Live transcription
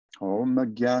Om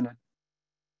Jnana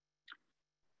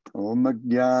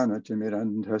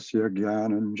Timirandhasya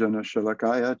Jnananjana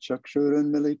Shalakaya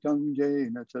Chakshuranmilitam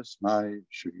Jena Tasmai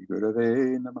Shri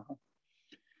Gurave Namaha.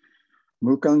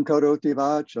 Mukhaṁ karoti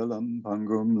vachalam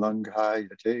pangum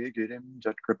langhayate girim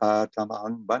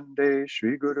jatkripatamahang bande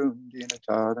Shri Gurum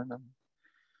Dinataranam.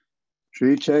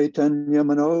 Shri Chaitanya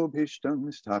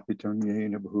Manobhishtam Sthapitam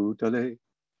Yena Bhutale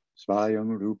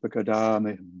Svayam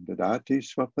Rupakadameham Dadati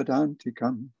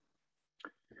Swapadantikam.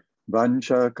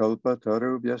 Vancha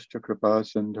kalpatarubhyascha kripa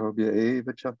sindhobhya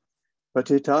evacha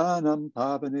patitanam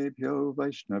pavanebhyo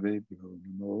vaishnavebhyo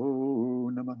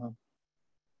namo namaha.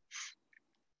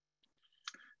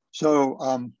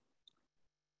 So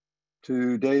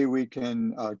today we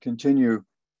can continue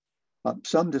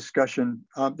some discussion.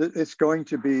 It's going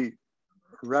to be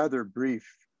rather brief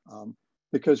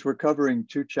because we're covering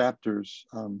two chapters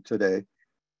today,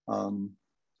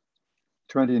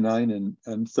 29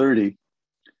 and 30.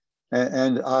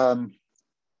 And I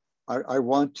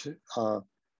want to,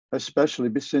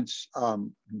 especially since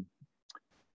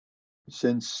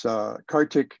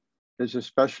Kartik is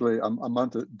especially a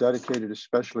month dedicated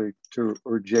especially to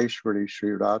Urjeshwari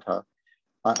Sri Radha,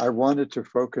 I wanted to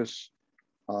focus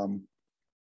on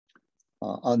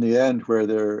the end where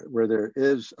there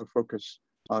is a focus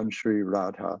on Sri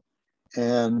Radha,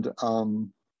 and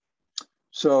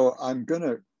so I'm going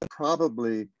to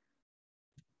probably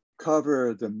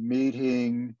cover the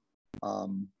meeting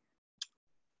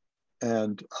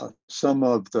and some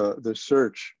of the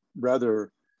search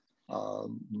rather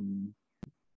in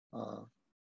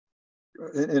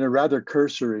a rather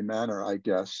cursory manner, I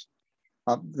guess.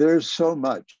 There's so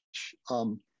much.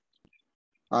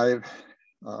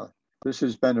 This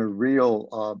has been a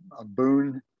real a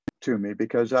boon to me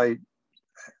because I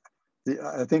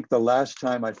think the last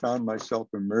time I found myself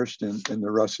immersed in the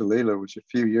Rasa Leela was a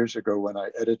few years ago when I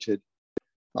edited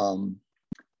an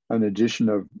edition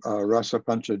of Rasa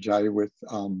Panchadhyaya with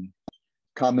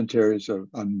commentaries of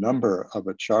a number of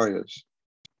acharyas,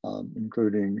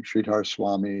 including Sridhar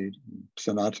Swami,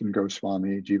 Sanatan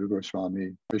Goswami, Jiva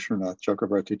Goswami, Vishwanath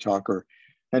Chakravarti Thakur,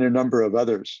 and a number of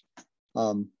others.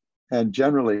 And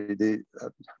generally, the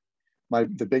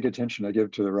big attention I give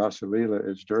to the Rasa Leela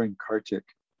is during Kartik,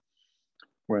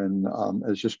 when,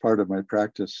 as just part of my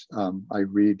practice, I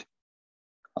read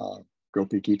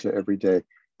Gopi Gita every day,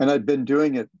 and I've been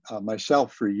doing it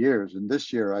myself for years. And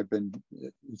this year,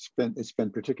 it's been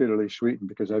particularly sweetened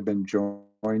because I've been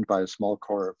joined by a small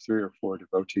core of 3 or 4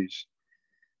 devotees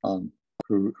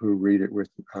who read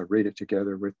it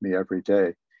together with me every day.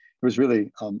 It was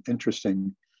really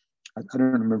interesting. I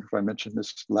don't remember if I mentioned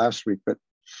this last week, but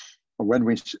when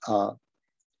we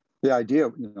the idea,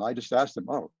 I just asked them,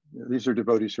 oh, these are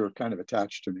devotees who are kind of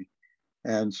attached to me.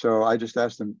 And so I just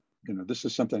asked them, this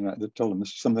is something, I told them, this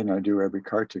is something I do every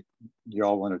Kartik. Do you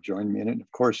all want to join me in it? And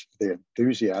of course, they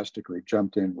enthusiastically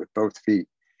jumped in with both feet.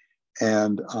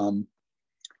 And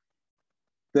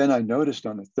then I noticed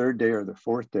on the 3rd day or the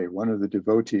 4th day, one of the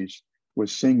devotees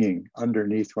was singing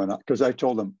underneath because I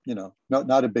told them,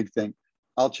 not a big thing.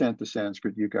 I'll chant the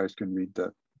Sanskrit. You guys can read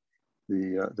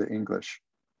the English.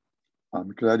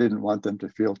 Because I didn't want them to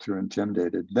feel too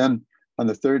intimidated. Then on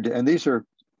the 3rd day, and these are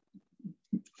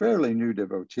fairly new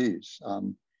devotees.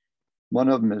 One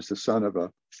of them is the son of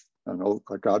a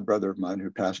god brother of mine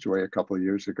who passed away a couple of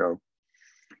years ago,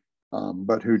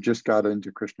 but who just got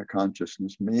into Krishna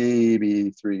consciousness maybe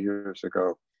 3 years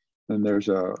ago. And there's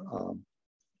a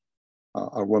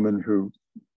woman who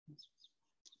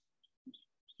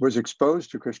was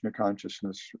exposed to Krishna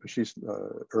consciousness. She's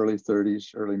early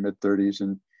mid 30s,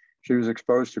 and she was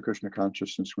exposed to Krishna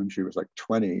consciousness when she was like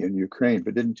 20 in Ukraine,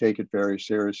 but didn't take it very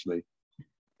seriously,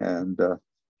 and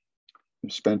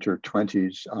spent her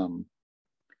 20s,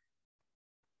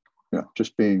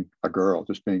 just being a girl,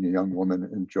 just being a young woman,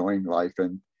 enjoying life.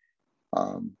 And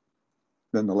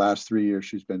then the last 3 years,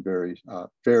 she's been very,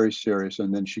 very serious.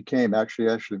 And then she came.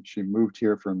 Actually, she moved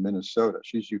here from Minnesota.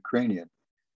 She's Ukrainian,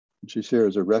 and she's here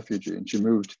as a refugee. And she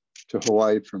moved to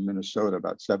Hawaii from Minnesota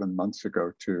about 7 months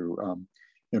ago to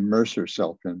immerse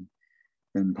herself in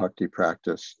bhakti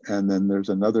practice. And then there's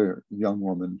another young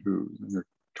woman who in her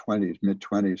 20s,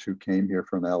 mid-20s, who came here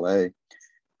from LA,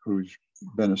 who's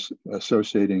been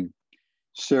associating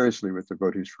seriously with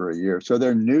devotees for a year. So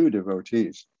they're new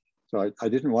devotees. So I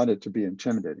didn't want it to be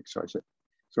intimidating. So I said,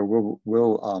 so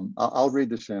I'll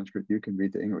read the Sanskrit, you can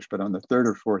read the English. But on the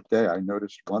 3rd or 4th day, I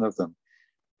noticed one of them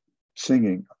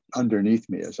singing underneath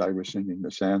me as I was singing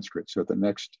the Sanskrit. So the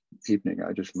next evening,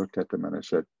 I just looked at them and I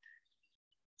said,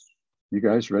 you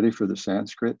guys ready for the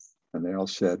Sanskrit? And they all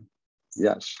said,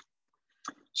 yes.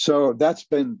 So that's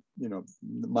been,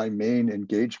 my main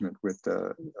engagement with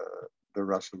the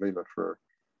Rasa Leela for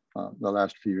the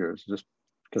last few years, just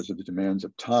because of the demands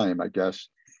of time, I guess.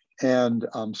 And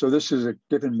so this has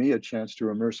given me a chance to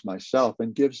immerse myself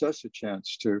and gives us a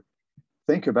chance to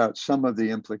think about some of the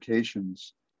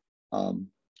implications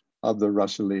of the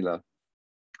Rasa Leela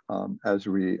as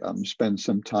we spend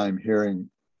some time hearing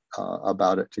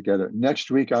about it together. Next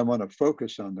week, I want to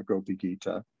focus on the Gopi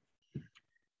Gita.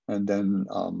 And then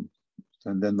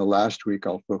the last week,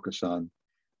 I'll focus on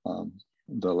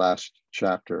the last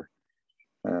chapter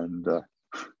and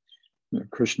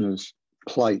Krishna's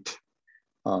plight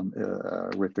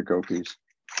with the gopis.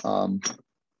 And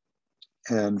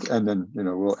then,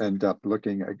 we'll end up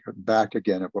looking back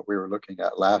again at what we were looking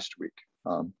at last week,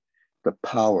 the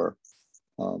power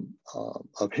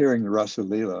of hearing the Rasa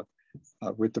Leela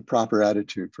with the proper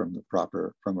attitude from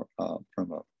a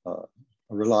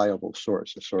reliable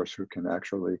source, a source who can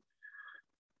actually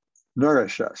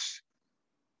nourish us.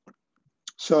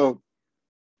 So,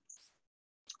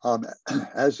 and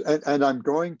I'm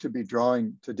going to be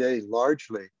drawing today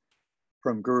largely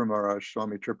from Guru Maharaj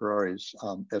Swami Tripurari's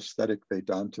aesthetic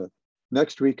Vedanta.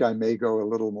 Next week, I may go a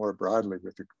little more broadly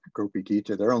with the Gopi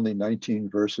Gita. There are only 19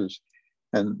 verses,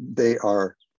 and they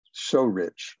are so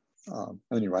rich.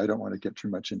 Anyway, I don't want to get too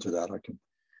much into that. I can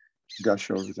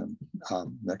gush over them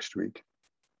next week.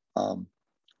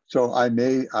 So I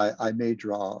may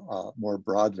draw more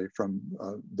broadly from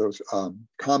those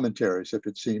commentaries if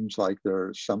it seems like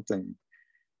there's something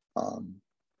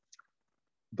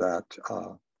that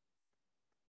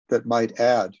might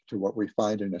add to what we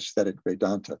find in aesthetic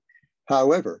Vedanta.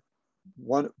 However,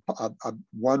 one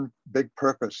big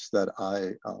purpose that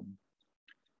I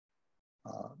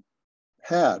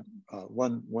had,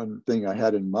 one thing I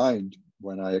had in mind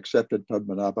when I accepted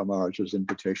Padmanabha Maharaj's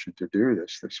invitation to do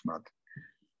this month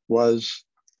was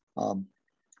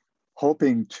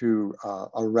hoping to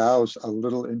arouse a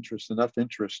little interest, enough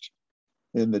interest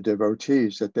in the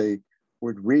devotees that they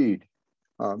would read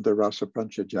the Rasa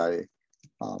Panchadhyaya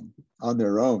on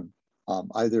their own,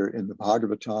 either in the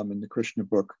Bhagavatam, in the Krishna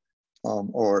book,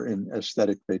 or in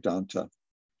aesthetic Vedanta.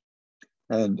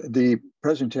 And the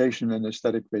presentation in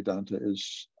aesthetic Vedanta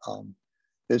is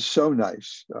so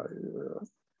nice.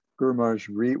 Guru Maharaj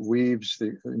weaves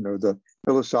the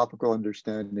philosophical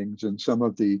understandings and some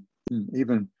of the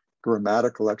even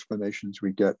grammatical explanations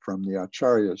we get from the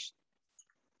acharyas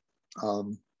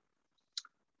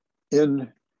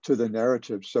into the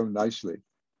narrative so nicely.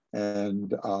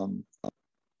 And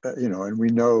and we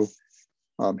know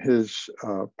his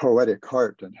poetic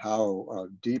heart and how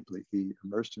deeply he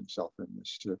immersed himself in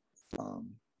this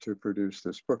to produce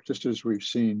this book, just as we've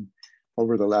seen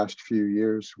over the last few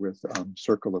years with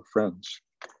Circle of Friends.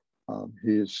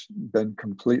 He's been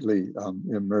completely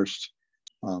immersed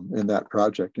in that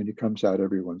project, and he comes out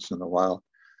every once in a while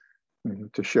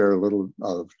to share a little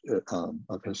of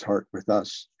his heart with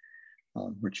us,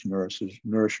 which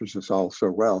nourishes us all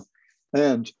so well,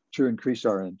 and to increase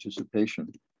our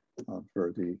anticipation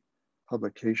for the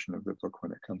publication of the book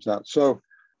when it comes out. So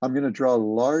I'm going to draw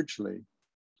largely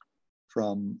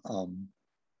from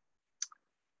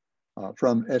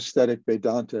aesthetic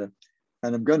Vedanta,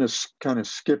 and I'm going to kind of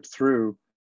skip through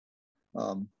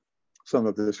some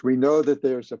of this. We know that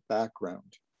there's a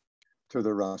background to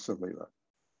the Rasa Leela,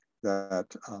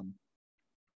 that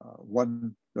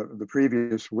the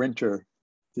previous winter,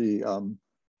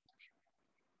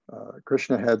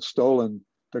 Krishna had stolen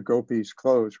the gopis'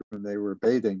 clothes when they were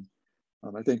bathing,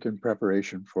 I think in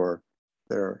preparation for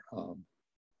their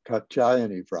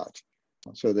Katyayani Vrat,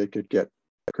 so they could get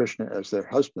Krishna as their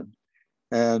husband.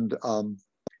 And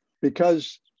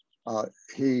because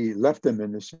he left them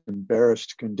in this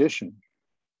embarrassed condition,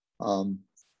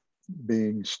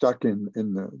 being stuck in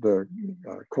the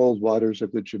cold waters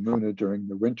of the Jamuna during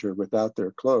the winter without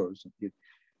their clothes, and he'd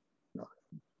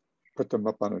put them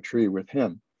up on a tree with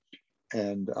him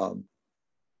and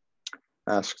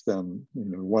asked them,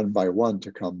 one by one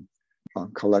to come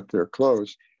collect their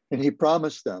clothes. And he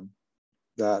promised them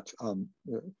that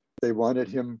they wanted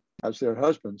him as their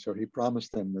husband, so he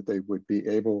promised them that they would be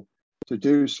able to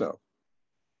do so.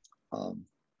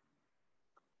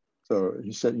 So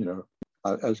he said,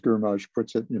 as Guru Maharaj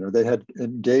puts it, they had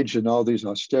engaged in all these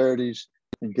austerities,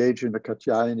 engaged in the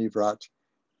Katyayani Vrat,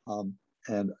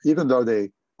 and even though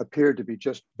they appeared to be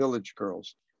just village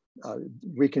girls,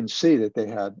 we can see that they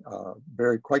had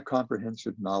quite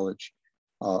comprehensive knowledge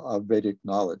of Vedic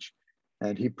knowledge.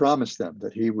 And he promised them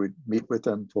that he would meet with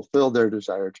them, fulfill their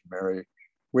desire to marry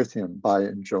with him by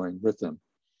enjoying with them.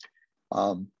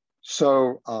 And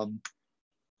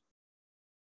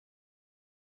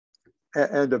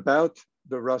about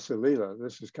the Rasa Lila,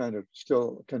 this is kind of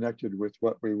still connected with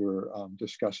what we were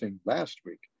discussing last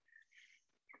week.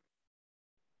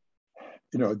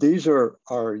 You know, these are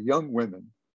young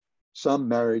women, some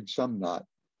married, some not,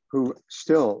 who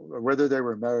still, whether they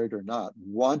were married or not,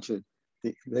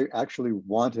 they actually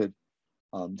wanted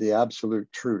the absolute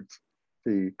truth,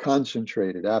 the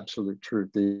concentrated absolute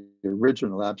truth, the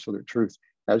original absolute truth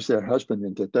as their husband,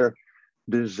 and that their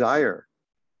desire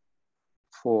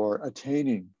for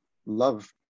attaining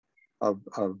love of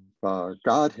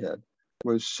Godhead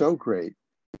was so great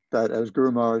that, as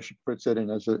Guru Maharaj puts it,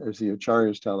 and as the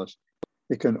Acharyas tell us,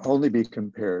 it can only be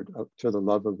compared to the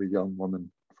love of a young woman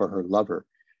for her lover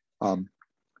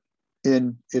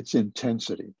in its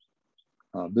intensity.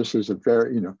 This is a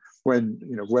very, when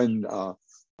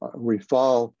we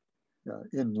fall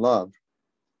in love,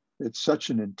 it's such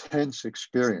an intense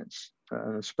experience,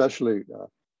 and especially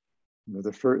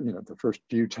the first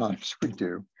few times we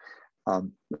do,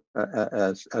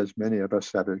 as many of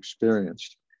us have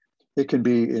experienced. It can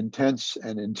be intense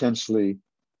and intensely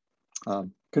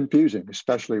confusing,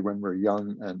 especially when we're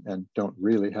young and don't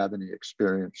really have any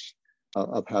experience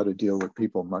of how to deal with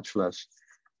people, much less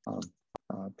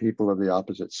people of the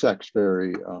opposite sex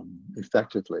very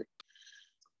effectively.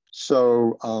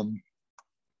 So,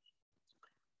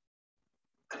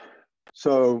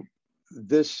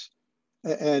 this,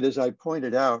 and as I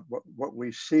pointed out, what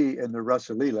we see in the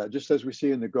Rasa Lila, just as we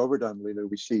see in the Govardhan Lila,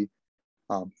 we see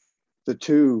the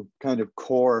two kind of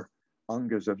core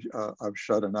angas of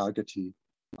Sharanagati,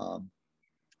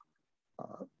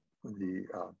 the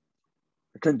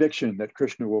conviction that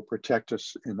Krishna will protect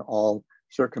us in all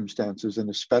circumstances, and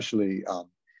especially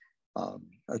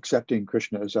accepting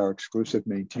Krishna as our exclusive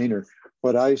maintainer.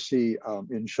 What I see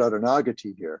in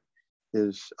Sharanagati here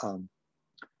is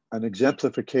an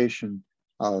exemplification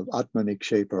of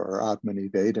Atmanikshepa or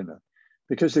Atmanivedana,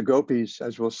 because the gopis,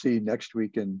 as we'll see next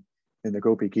week in the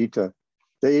Gopi Gita,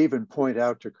 they even point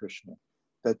out to Krishna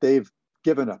that they've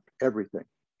given up everything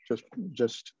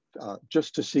just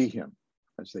to see him,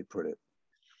 as they put it.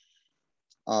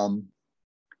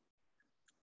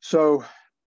 So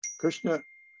Krishna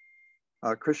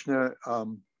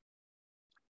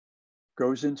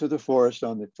goes into the forest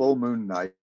on the full moon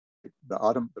night,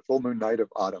 the full moon night of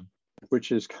autumn,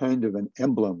 which is kind of an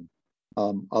emblem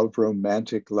of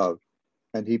romantic love.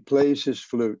 And he plays his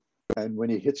flute, and when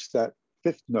he hits that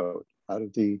fifth note out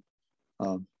of the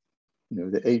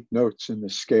 8 notes in the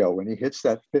scale, when he hits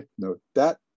that fifth note,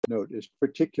 that note is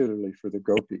particularly for the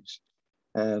gopis.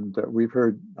 And we've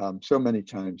heard so many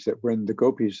times that when the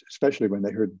gopis, especially when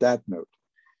they heard that note,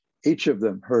 each of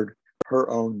them heard her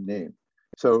own name.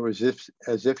 So it was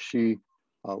as if she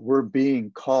were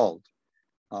being called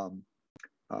to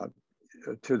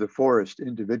the forest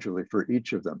individually for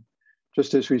each of them.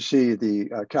 Just as we see the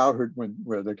cowherd,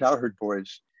 where the cowherd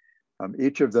boys,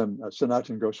 each of them,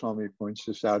 Sanatana Goswami points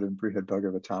this out in Brihad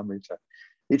Bhagavatamrita,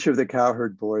 each of the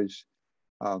cowherd boys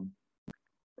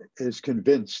is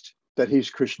convinced that he's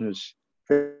Krishna's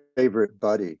favorite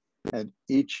buddy, and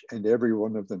each and every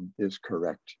one of them is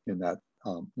correct in that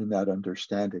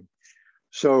understanding.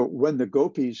 So when the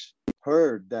gopis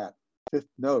heard that fifth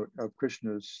note of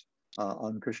Krishna's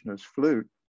on Krishna's flute,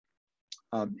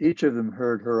 each of them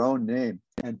heard her own name,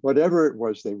 and whatever it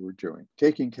was they were doing,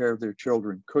 taking care of their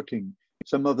children, cooking,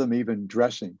 some of them even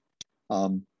dressing,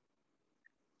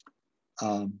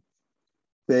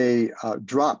 they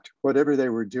dropped whatever they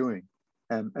were doing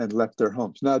and left their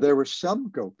homes. Now, there were some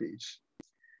gopis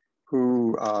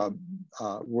who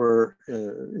were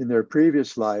in their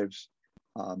previous lives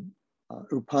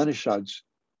Upanishads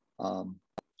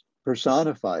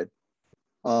personified.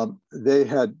 They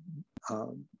had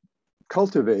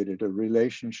cultivated a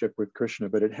relationship with Krishna,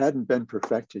 but it hadn't been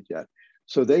perfected yet.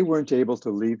 So they weren't able to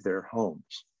leave their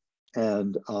homes.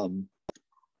 And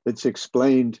it's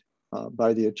explained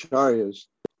by the Acharyas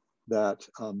that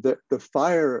the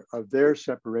fire of their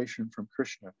separation from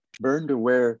Krishna burned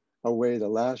away the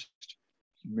last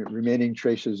remaining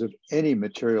traces of any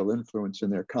material influence in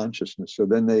their consciousness. So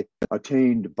then they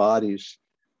attained bodies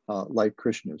like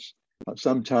Krishna's.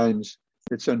 Sometimes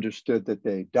it's understood that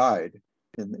they died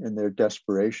in their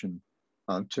desperation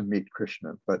to meet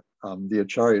Krishna, but the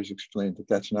Acharyas explained that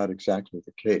that's not exactly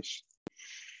the case.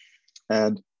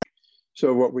 And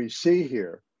so what we see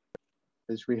here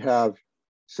is we have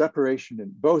separation,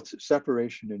 in both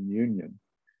separation and union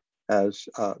as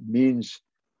means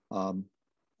of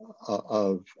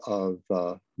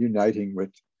uniting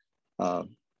with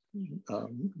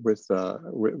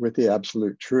the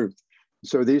absolute truth.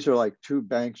 So these are like two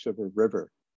banks of a river,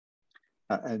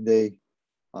 and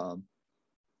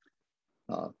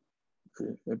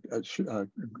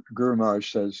Guru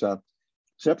Maharaj says,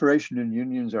 separation and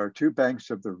unions are two banks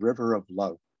of the river of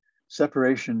love.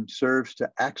 Separation serves to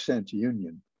accent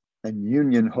union, and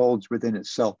union holds within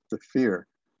itself the fear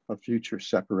of future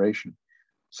separation.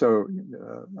 So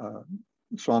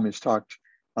Swami's talked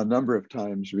a number of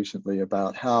times recently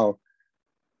about how,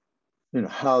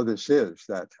 how this is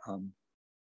that,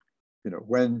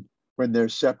 when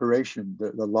there's separation,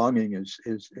 the longing is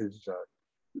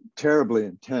terribly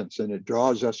intense, and it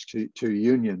draws us to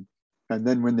union. And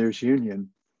then when there's union,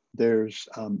 there's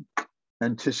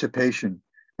anticipation,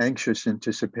 anxious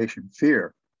anticipation,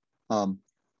 fear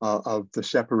of the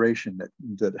separation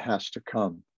that has to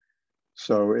come.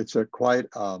 So it's quite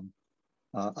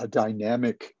a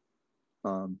dynamic,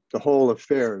 the whole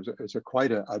affair is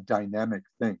quite a dynamic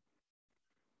thing.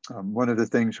 One of the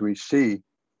things we see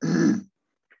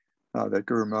that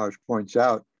Guru Maharaj points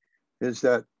out is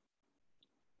that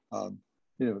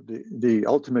the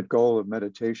ultimate goal of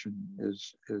meditation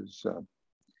is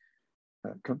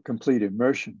complete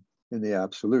immersion in the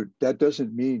absolute. That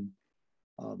doesn't mean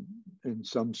in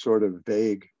some sort of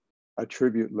vague,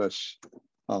 attributeless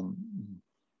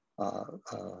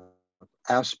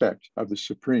aspect of the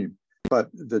Supreme, but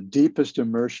the deepest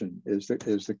immersion is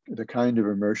the kind of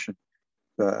immersion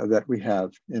that we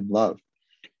have in love.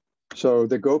 So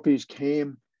the gopis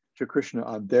came to Krishna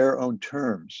on their own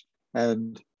terms,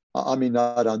 and I mean,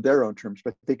 not on their own terms,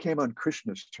 but they came on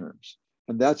Krishna's terms.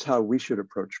 And that's how we should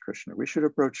approach Krishna. We should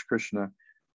approach Krishna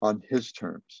on his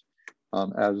terms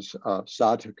as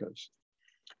sadhakas.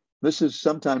 This is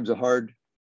sometimes a hard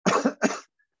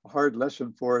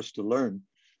lesson for us to learn.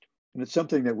 And it's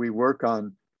something that we work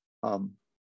on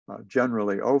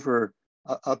generally over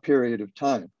a period of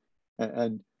time.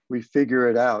 And we figure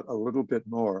it out a little bit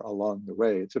more along the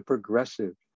way. It's a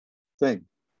progressive thing.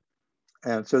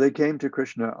 And so they came to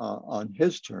Krishna on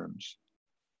his terms.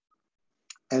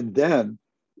 And then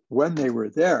when they were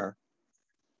there,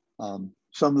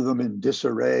 some of them in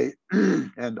disarray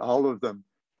and all of them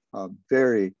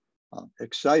very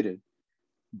excited,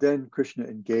 then Krishna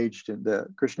and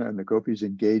the gopis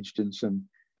engaged in some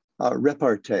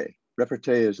repartee.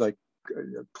 Repartee is like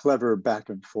clever back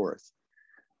and forth.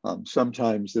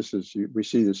 Sometimes we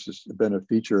see this has been a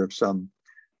feature of some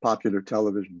popular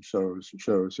television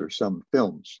shows or some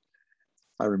films.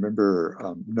 I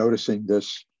remember noticing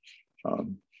this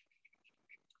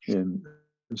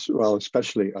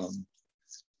especially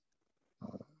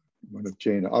one of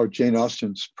Jane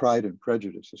Austen's Pride and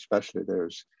Prejudice, especially.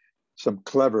 There's some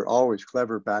always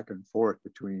clever back and forth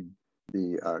between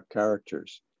the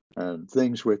characters and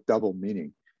things with double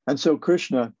meaning. And so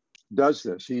Krishna does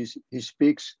this. He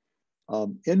speaks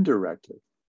indirectly.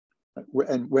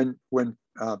 And when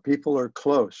people are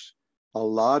close, a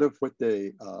lot of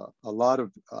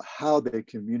how they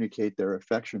communicate their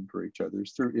affection for each other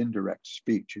is through indirect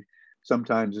speech.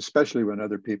 Sometimes, especially when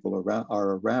other people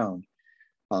are around,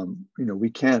 we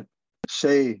can't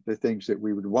say the things that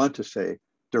we would want to say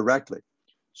directly.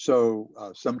 So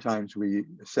sometimes we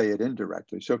say it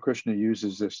indirectly. So Krishna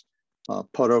uses this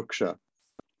paroksha,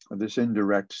 this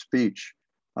indirect speech,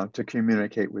 to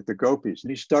communicate with the gopis.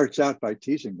 And he starts out by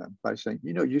teasing them, by saying,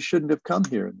 you shouldn't have come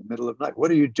here in the middle of the night.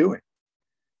 What are you doing?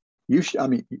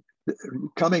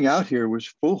 Coming out here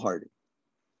was foolhardy.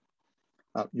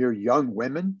 You're young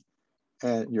women,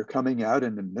 and you're coming out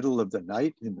in the middle of the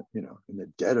night, in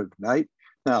the dead of night.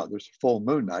 Now, there's a full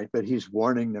moon night, but he's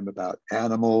warning them about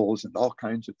animals and all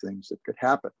kinds of things that could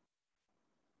happen.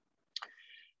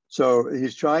 So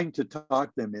he's trying to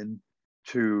talk them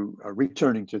into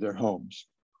returning to their homes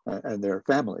and their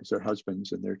families, their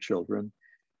husbands and their children,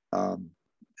 and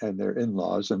their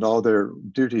in-laws and all their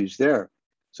duties there.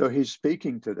 So he's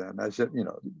speaking to them as if,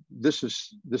 this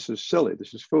is silly,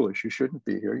 this is foolish, you shouldn't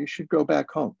be here, you should go back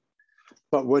home.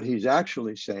 But what he's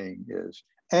actually saying is,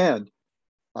 and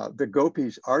the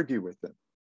gopis argue with them,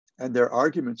 and their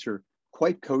arguments are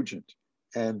quite cogent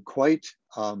and quite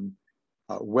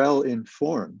well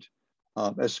informed,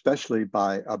 especially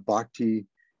by a bhakti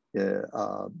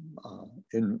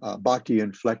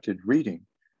inflected reading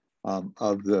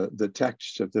of the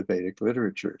texts of the Vedic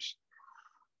literatures.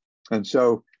 And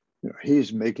so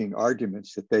he's making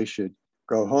arguments that they should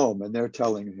go home, and they're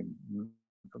telling him,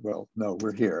 well, no,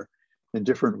 we're here in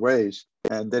different ways,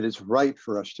 and that it's right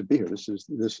for us to be here. This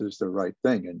is the right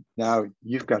thing, and now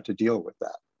you've got to deal with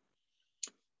that.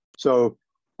 So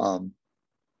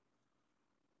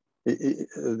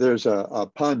there's a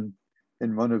pun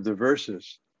in one of the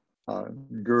verses.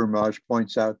 Guru Maharaj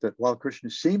points out that while Krishna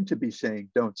seemed to be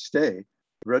saying, don't stay,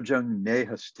 Rajang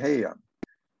nehasteyam,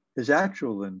 his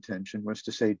actual intention was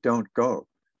to say, don't go.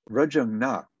 Rajang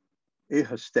na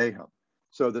ihasteham.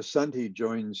 So the Sandhi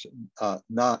joins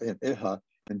Na and Iha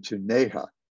into Neha.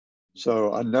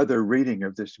 So another reading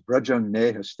of this Brajang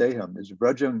Neha Steham is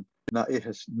Brajang Na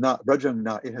Iha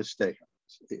Steham.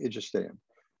 Ijasteham.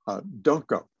 Don't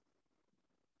go.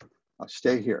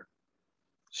 Stay here.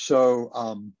 So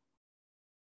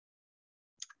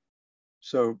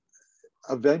so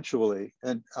eventually,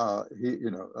 and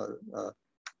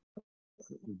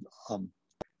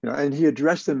and he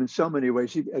addressed them in so many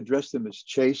ways. He addressed them as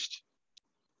chaste,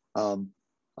 to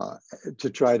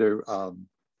try to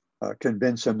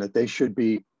convince them that they should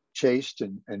be chaste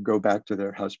and go back to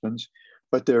their husbands.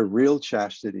 But their real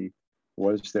chastity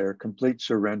was their complete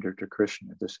surrender to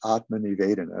Krishna, this Atma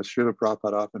Nivedana, as Srila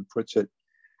Prabhupada often puts it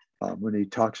when he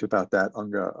talks about that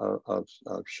anga of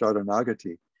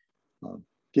Sharanagati,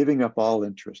 giving up all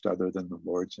interest other than the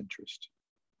Lord's interest.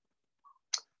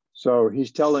 So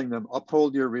he's telling them,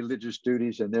 uphold your religious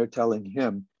duties, and they're telling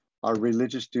him, our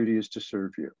religious duty is to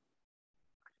serve you.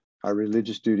 Our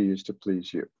religious duty is to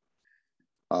please you.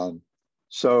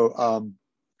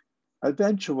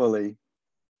 Eventually,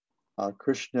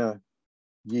 Krishna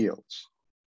yields,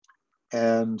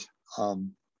 and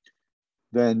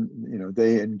then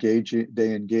they engage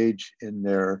in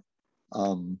their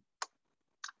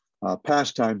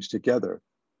pastimes together.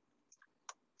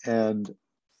 And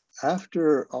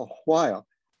after a while,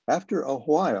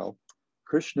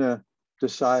 Krishna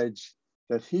decides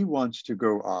that he wants to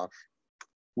go off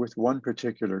with one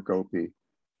particular gopi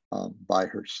by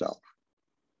herself.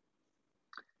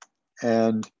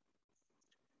 And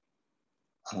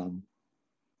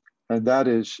that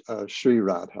is Sri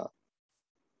Radha.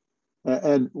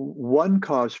 And one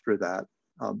cause for that,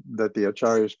 that the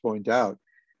acharyas point out,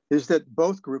 is that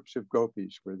both groups of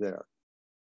gopis were there.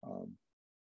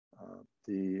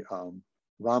 The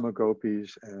Rama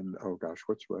gopis and, oh gosh,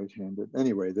 what's right-handed?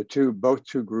 Anyway, both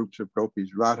two groups of gopis,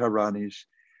 Radharani's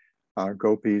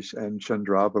gopis and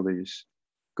Chandravali's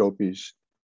gopis,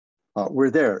 were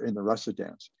there in the rasa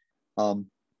dance.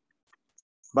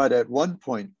 But at one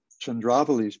point,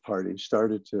 Chandravali's party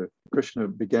Krishna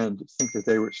began to think that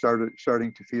they were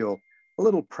starting to feel a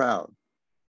little proud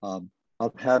of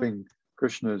having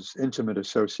Krishna's intimate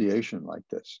association like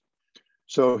this.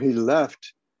 So he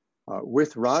left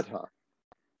with Radha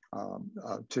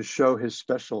to show his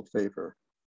special favor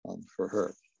for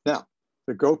her. Now,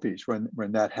 the gopis,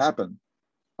 when that happened,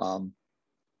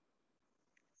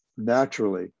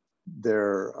 naturally, they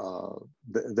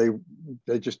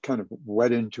just kind of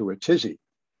went into a tizzy.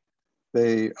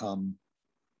 They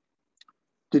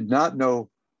did not know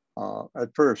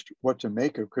at first what to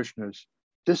make of Krishna's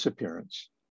disappearance,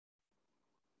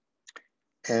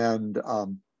 and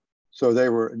so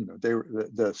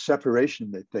the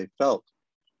separation that they felt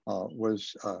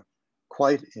was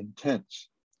quite intense,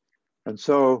 and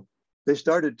so they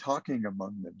started talking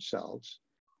among themselves,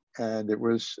 and it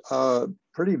was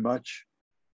pretty much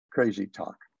crazy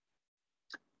talk.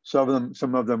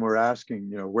 Some of them were asking,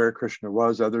 where Krishna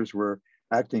was. Others were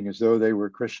acting as though they were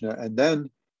Krishna. And then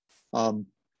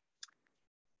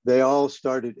they all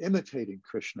started imitating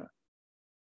Krishna.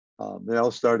 They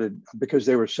all started, because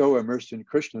they were so immersed in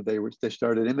Krishna, they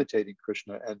started imitating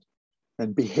Krishna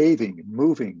and behaving and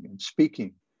moving and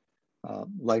speaking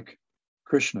like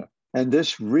Krishna. And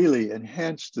this really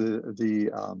enhanced this,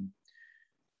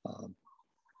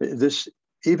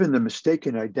 even the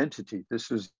mistaken identity.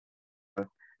 This is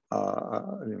a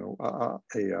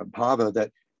bhava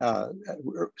that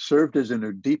served as an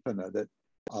udipana that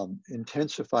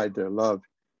intensified their love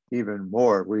even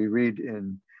more. We read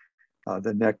in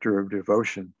the Nectar of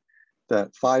Devotion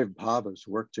that 5 bhavas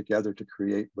work together to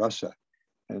create rasa.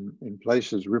 And in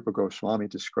places, Rupa Goswami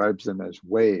describes them as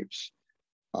waves.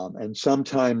 And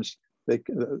sometimes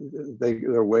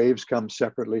the waves come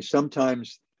separately.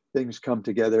 Sometimes things come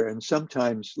together, and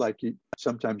sometimes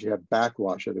you have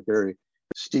backwash at a very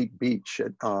steep beach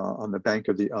on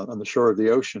the shore of the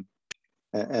ocean,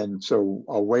 and so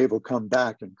a wave will come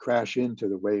back and crash into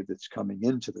the wave that's coming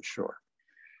into the shore.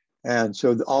 And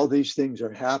so all these things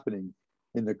are happening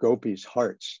in the gopis'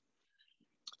 hearts.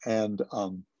 And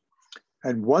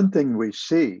one thing we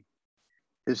see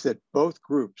is that both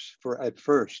groups, at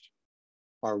first,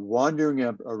 are wandering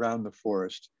around the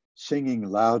forest, singing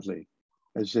loudly,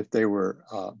 as if they were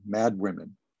mad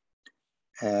women.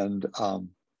 And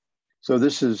so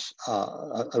this is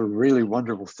a really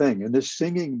wonderful thing. And this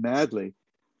singing madly,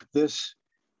 this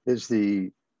is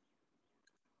the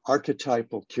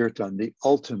archetypal kirtan, the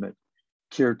ultimate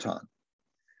kirtan.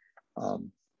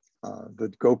 The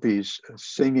gopis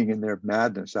singing in their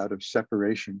madness out of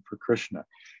separation for Krishna.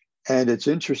 And it's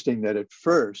interesting that at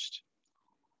first,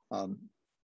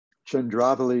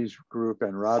 Chandravali's group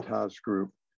and Radha's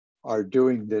group are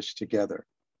doing this together.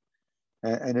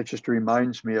 And it just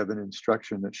reminds me of an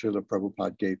instruction that Srila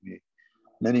Prabhupada gave me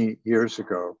many years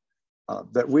ago,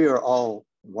 that we are all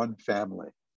one family.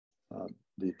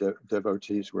 The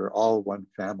devotees, we're all one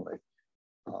family.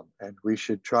 And we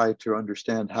should try to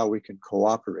understand how we can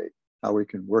cooperate, how we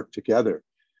can work together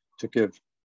to give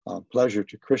pleasure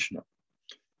to Krishna.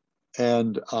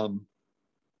 And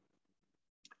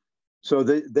so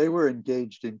they were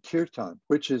engaged in kirtan,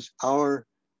 which is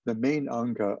the main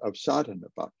anga of sadhana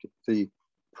bhakti, the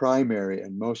primary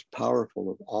and most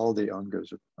powerful of all the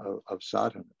angas of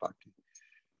sadhana bhakti.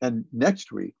 And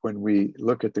next week, when we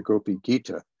look at the Gopi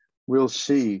Gita, we'll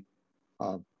see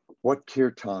what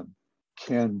kirtan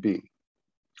can be.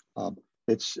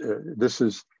 It's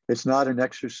not an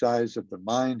exercise of the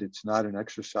mind. It's not an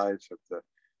exercise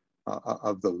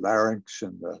of the larynx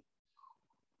and the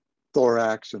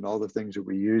thorax and all the things that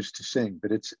we use to sing,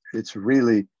 but it's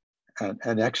really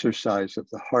an exercise of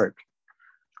the heart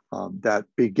that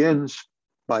begins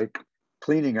by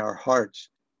cleaning our hearts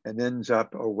and ends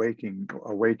up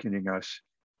awakening us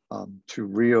to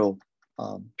real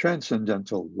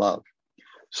transcendental love.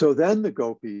 So then the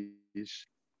gopis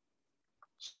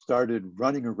started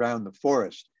running around the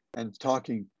forest and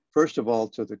talking, first of all,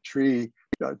 to the tree,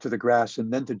 to the grass,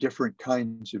 and then to different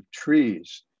kinds of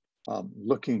trees,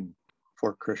 looking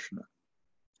for Krishna.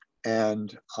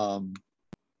 And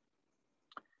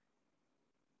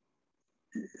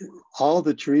all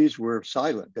the trees were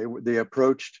silent. They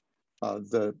approached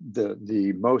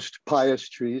the most pious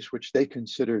trees, which they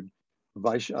considered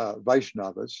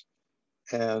Vaishnavas,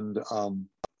 and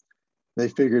they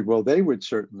figured, well, they would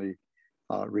certainly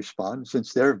respond.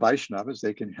 Since they're Vaishnavas,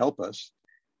 they can help us.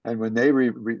 And when they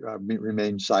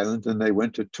remained silent, then they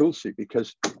went to Tulsi,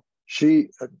 because the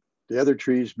other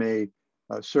trees may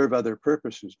serve other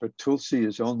purposes, but Tulsi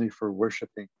is only for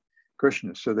worshiping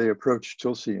Krishna. So they approached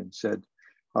Tulsi and said,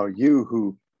 "Oh,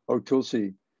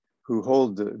 Tulsi, who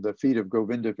hold the feet of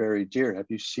Govinda very dear, have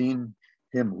you seen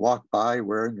him walk by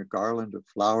wearing a garland of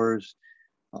flowers,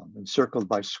 encircled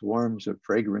by swarms of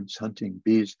fragrance hunting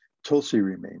bees?" Tulsi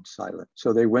remained silent.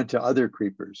 So they went to other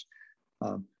creepers,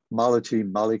 Malati,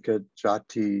 Malika,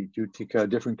 Jati, Utika,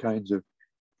 different kinds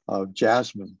of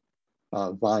jasmine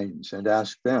vines, and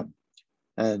asked them,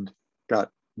 and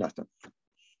got nothing.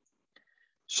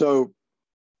 So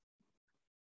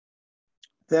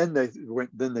then they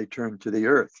turned to the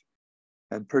earth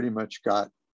and pretty much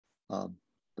got,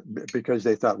 because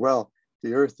they thought, well,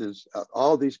 the earth is,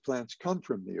 all these plants come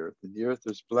from the earth, and the earth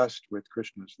is blessed with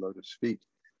Krishna's lotus feet.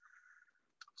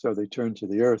 So they turned to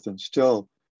the earth and still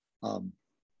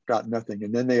got nothing.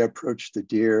 And then they approached the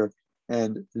deer,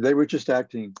 and they were just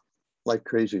acting like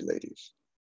crazy ladies.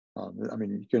 I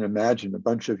mean, you can imagine a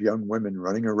bunch of young women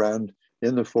running around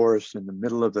in the forest in the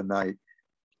middle of the night,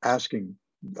 asking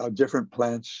different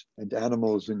plants and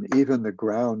animals and even the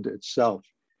ground itself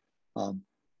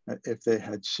if they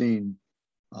had seen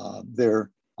their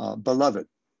beloved.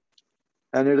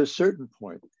 And at a certain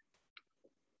point,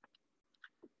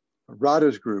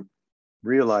 Radha's group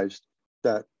realized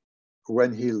that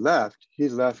when he left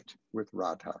with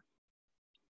Radha.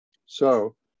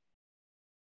 So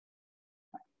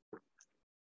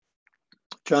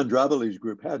Chandravali's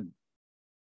group hadn't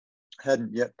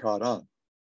yet caught on.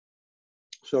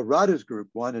 So Radha's group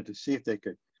wanted to see if they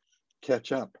could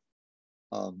catch up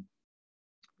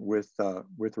with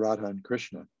Radha and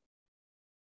Krishna,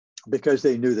 because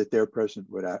they knew that their presence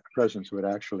would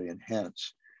actually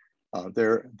enhance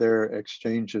their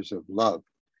exchanges of love.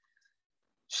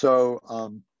 So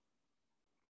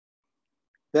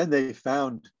then they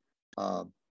found,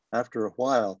 after a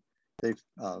while, they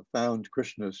found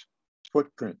Krishna's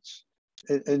footprints.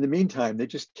 In the meantime, they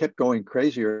just kept going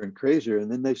crazier and crazier,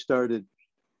 and then they started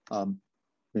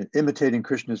imitating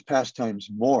Krishna's pastimes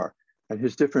more, and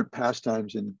his different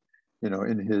pastimes in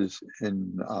his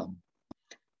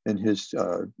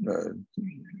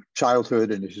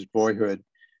childhood and his boyhood,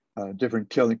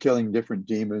 killing different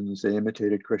demons. They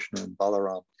imitated Krishna and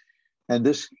Balaram, and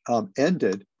this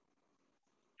ended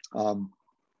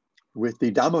with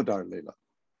the Damodar Lila,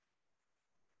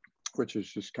 which is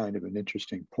just kind of an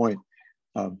interesting point.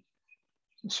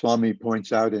 Swami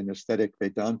points out in Aesthetic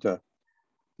Vedanta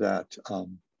that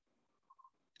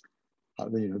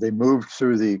they moved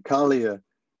through the Kaliya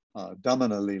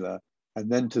Damana Lila and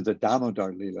then to the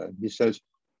Damodar Lila. And he says,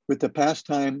 with the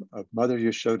pastime of Mother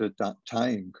Yashoda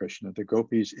tying Krishna, the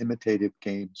gopis' imitative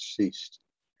games ceased.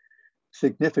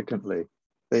 Significantly,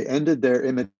 they ended their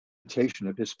imitation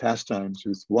of his pastimes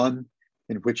with one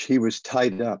in which he was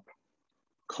tied up,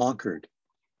 conquered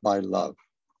by love.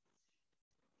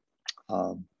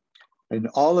 Um, in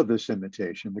all of this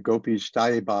imitation, the gopis'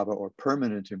 Sthayi Bhava, or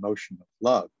permanent emotion of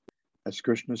love, as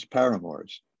Krishna's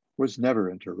paramours, was never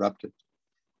interrupted.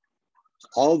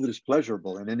 All that is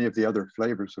pleasurable in any of the other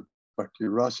flavors of Bhakti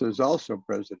Rasa is also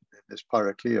present in this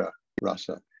Parakya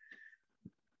Rasa.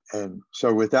 And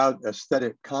so without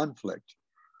aesthetic conflict,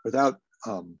 without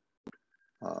the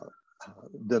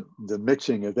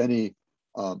mixing of any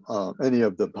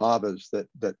of the bhavas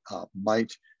that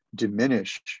might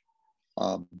diminish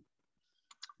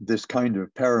this kind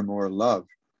of paramour love,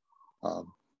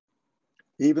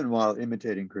 even while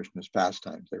imitating Krishna's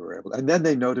pastimes, they were able. And then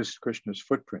they noticed Krishna's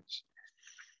footprints.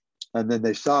 And then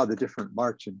they saw the different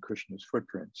marks in Krishna's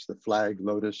footprints, the flag,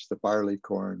 lotus, the barley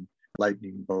corn,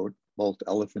 lightning bolt,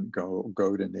 elephant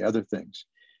goat, and the other things.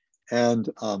 And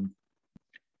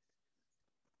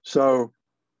so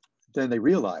then they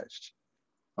realized,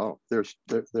 oh, there's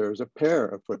a pair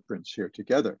of footprints here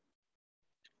together.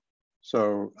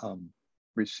 So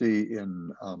we see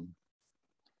in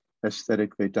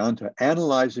Aesthetic Vedanta,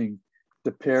 analyzing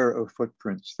the pair of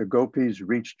footprints, the gopis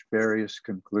reached various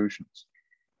conclusions.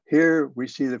 Here we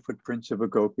see the footprints of a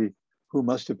gopi who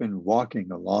must have been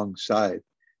walking alongside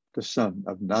the son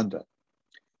of Nanda.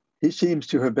 He seems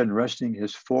to have been resting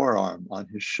his forearm on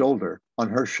his shoulder, on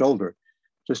her shoulder,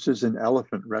 just as an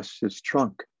elephant rests his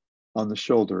trunk on the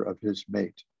shoulder of his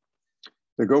mate.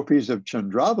 The gopis of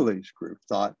Chandravali's group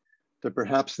thought that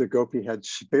perhaps the gopi had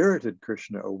spirited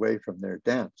Krishna away from their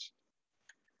dance.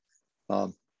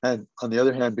 And on the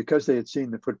other hand, because they had seen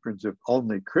the footprints of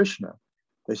only Krishna,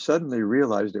 they suddenly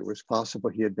realized it was possible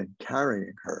he had been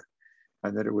carrying her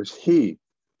and that it was he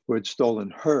who had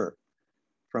stolen her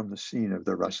from the scene of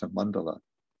the Rasa Mandala.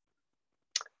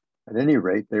 At any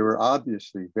rate, they were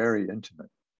obviously very intimate,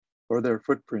 for their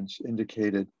footprints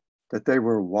indicated that they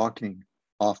were walking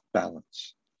off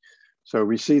balance. So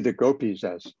we see the gopis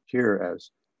as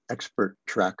expert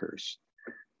trackers.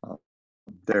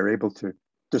 They're able to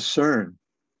discern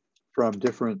from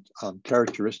different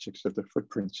characteristics of the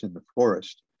footprints in the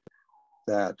forest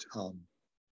that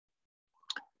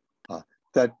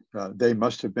they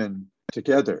must have been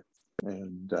together.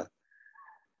 And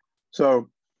so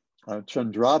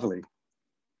Chandravali,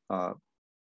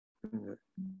 Guru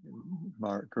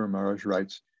Maharaj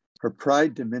writes, her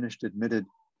pride diminished admitted,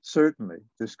 certainly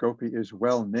this gopi is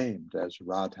well named as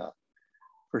Radha,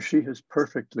 for she has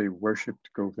perfectly worshipped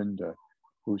Govinda,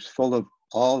 who's full of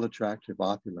all attractive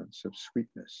opulence of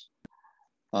sweetness.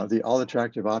 The all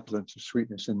attractive opulence of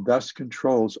sweetness, and thus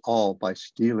controls all by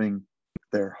stealing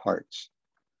their hearts.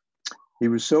 He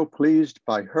was so pleased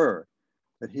by her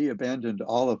that he abandoned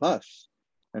all of us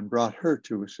and brought her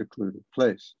to a secluded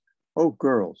place. Oh,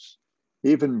 girls,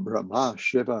 even Brahma,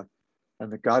 Shiva,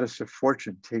 and the goddess of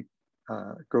fortune take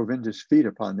Govinda's feet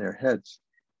upon their heads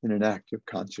in an act of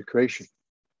consecration.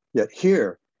 Yet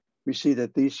here, we see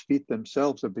that these feet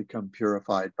themselves have become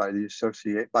purified by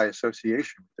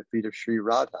association with the feet of Sri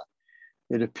Radha.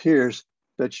 It appears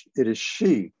that it is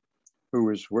she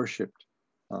who is worshipped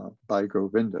by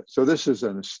Govinda. So this is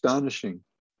an astonishing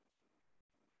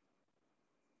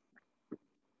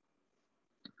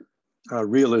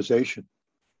realization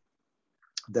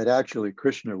that actually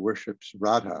Krishna worships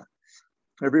Radha.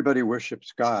 Everybody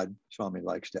worships God, Swami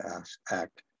likes to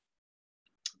act,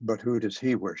 but who does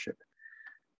he worship?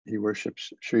 He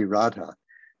worships Sri Radha,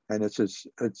 and it's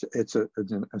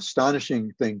an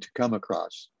astonishing thing to come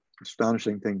across,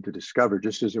 astonishing thing to discover,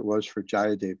 just as it was for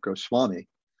Jayadev Goswami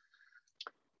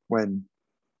when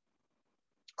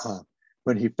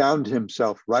he found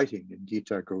himself writing in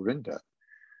Gita Govinda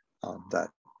that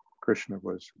Krishna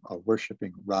was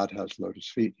worshiping Radha's lotus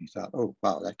feet. He thought, oh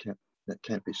wow, that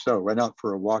can't be so. Went out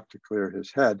for a walk to clear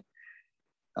his head.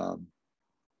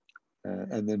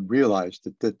 And then realized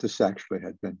that this actually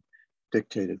had been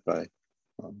dictated by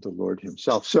the Lord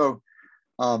himself. So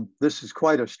this is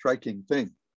quite a striking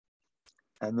thing.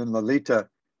 And then Lalita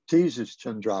teases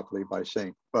Chandravali by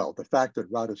saying, well, the fact that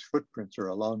Radha's footprints are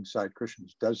alongside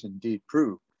Krishna's does indeed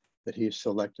prove that he has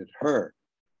selected her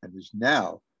and is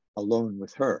now alone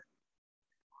with her.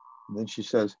 And then she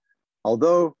says,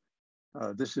 although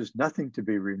this is nothing to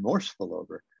be remorseful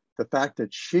over, the fact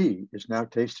that she is now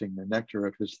tasting the nectar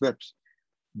of his lips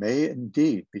may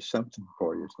indeed be something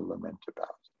for you to lament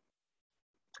about.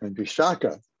 And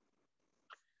Vishaka,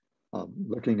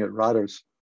 looking at Radha's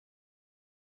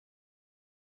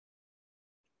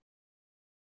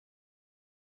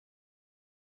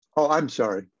I'm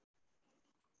sorry.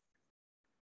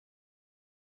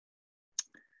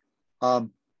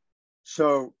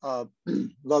 So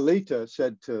Lalita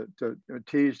said to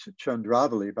tease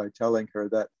Chandravali by telling her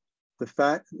that the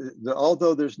fact that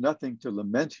although there's nothing to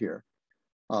lament here,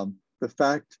 the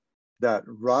fact that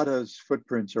Radha's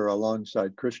footprints are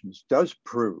alongside Krishna's does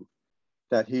prove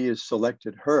that he has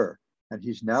selected her and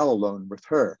he's now alone with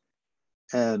her.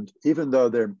 And even though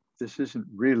this isn't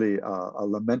really a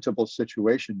lamentable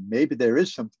situation, maybe there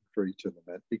is something for you to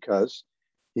lament because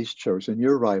he's chosen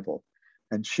your rival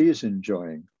and she is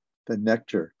enjoying the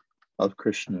nectar of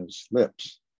Krishna's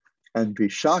lips. And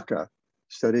Vishaka,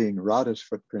 studying Radha's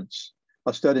footprints,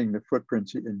 studying the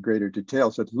footprints in greater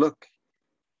detail, said, look,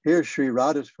 here Sri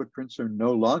Radha's footprints are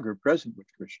no longer present with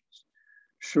Krishna's.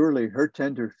 Surely her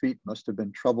tender feet must have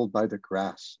been troubled by the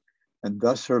grass, and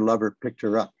thus her lover picked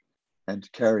her up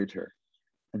and carried her.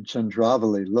 And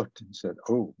Chandravali looked and said,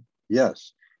 oh,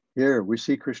 yes, here we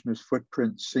see Krishna's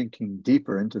footprints sinking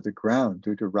deeper into the ground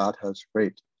due to Radha's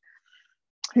weight.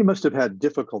 He must have had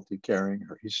difficulty carrying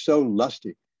her. He's so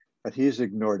lusty that he's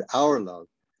ignored our love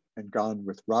and gone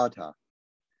with Radha.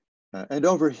 And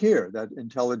over here, that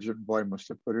intelligent boy must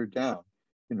have put her down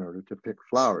in order to pick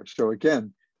flowers. So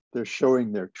again, they're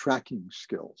showing their tracking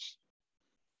skills.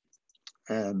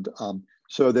 And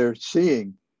so they're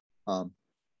seeing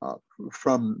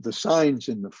from the signs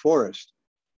in the forest,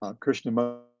 Krishna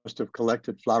must have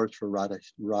collected flowers for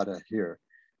Radha here.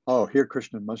 Oh, here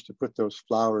Krishna must have put those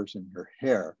flowers in her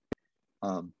hair,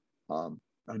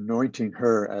 anointing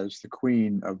her as the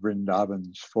queen of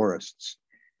Vrindavan's forests.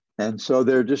 And so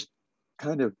they're just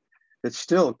kind of, it's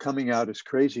still coming out as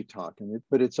crazy talk,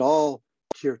 but it's all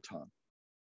kirtan.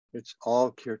 It's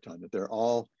all kirtan.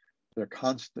 They're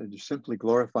constantly simply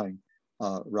glorifying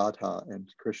Radha and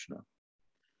Krishna.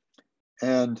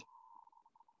 And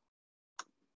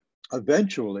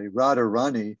eventually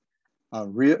Radharani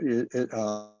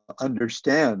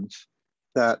understands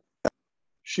that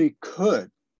she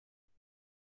could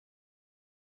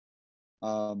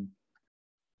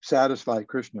satisfy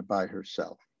Krishna by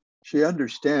herself. She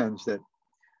understands that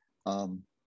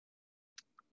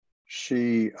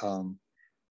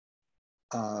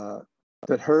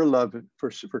that her love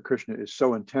for Krishna is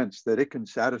so intense that it can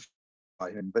satisfy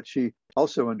him, but she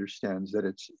also understands that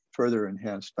it's further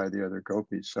enhanced by the other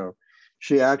gopis. So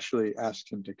she actually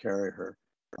asked him to carry her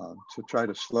to try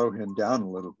to slow him down a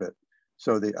little bit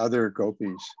so the other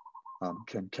gopis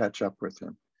can catch up with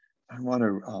him. I want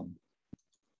to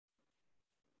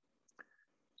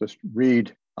just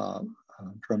read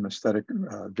from Aesthetic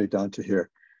Vedanta here.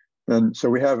 And so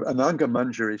we have Ananga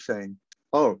Manjari saying,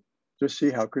 oh, just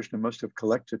see how Krishna must have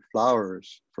collected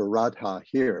flowers for Radha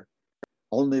here.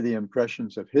 Only the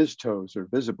impressions of his toes are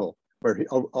visible,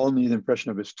 only the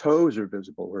impression of his toes are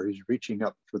visible where he's reaching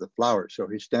up for the flowers. So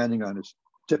he's standing on his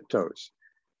tiptoes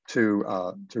to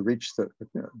reach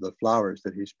the flowers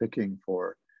that he's picking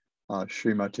for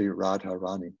Srimati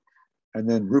Radharani. And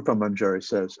then Rupa Manjari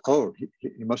says, oh,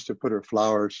 he must have put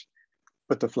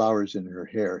the flowers in her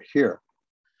hair here.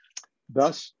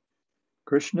 Thus,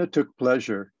 Krishna took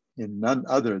pleasure in none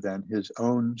other than his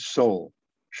own soul,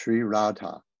 Sri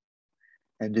Radha,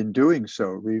 and in doing so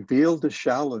revealed the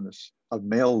shallowness of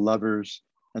male lovers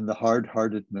and the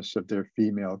hard-heartedness of their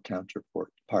female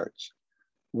counterparts.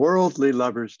 Worldly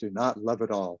lovers do not love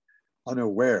at all,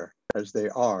 unaware as they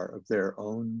are of their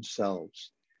own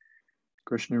selves.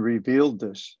 Krishna revealed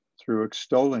this through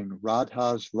extolling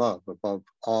Radha's love above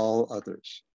all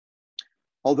others.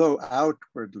 Although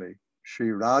outwardly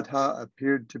Sri Radha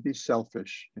appeared to be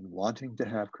selfish in wanting to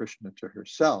have Krishna to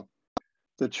herself,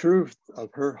 the truth of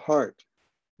her heart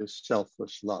is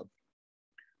selfless love.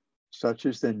 Such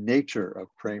is the nature of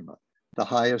prema, the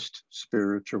highest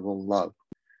spiritual love.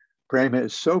 Prema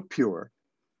is so pure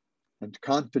and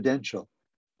confidential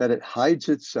that it hides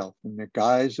itself in the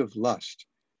guise of lust,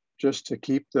 just to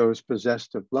keep those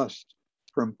possessed of lust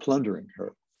from plundering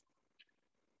her.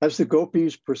 As the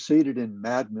gopis proceeded in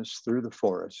madness through the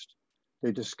forest,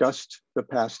 they discussed the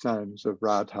pastimes of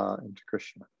Radha and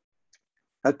Krishna.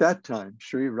 At that time,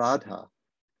 Sri Radha,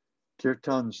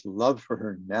 Kirtan's love for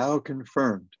her now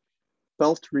confirmed,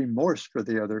 felt remorse for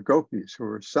the other gopis who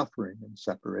were suffering in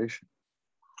separation.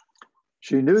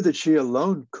 She knew that she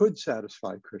alone could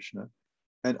satisfy Krishna,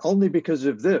 and only because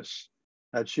of this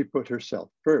had she put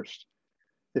herself first.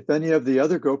 If any of the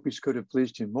other gopis could have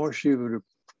pleased him more, she would have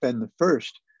been the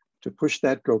first to push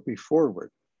that gopi forward.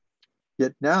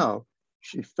 Yet now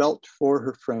she felt for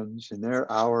her friends in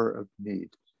their hour of need.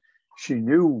 She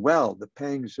knew well the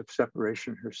pangs of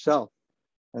separation herself,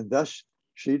 and thus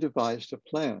she devised a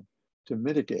plan to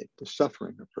mitigate the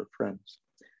suffering of her friends.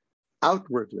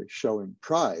 Outwardly showing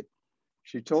pride,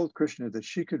 she told Krishna that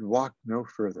she could walk no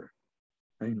further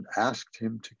and asked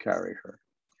him to carry her.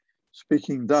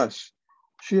 Speaking thus,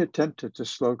 she attempted to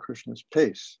slow Krishna's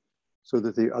pace so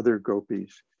that the other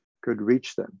gopis could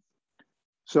reach them.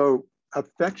 So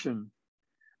affection,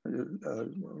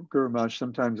 Guru Maharaj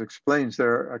sometimes explains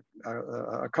there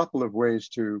are a couple of ways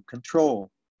to control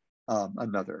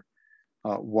another.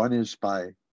 One is by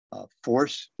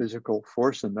force, physical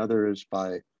force. Another is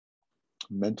by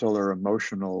mental or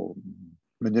emotional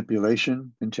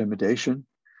manipulation, intimidation.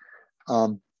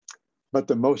 But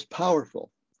the most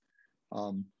powerful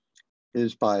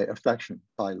is by affection,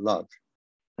 by love.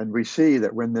 And we see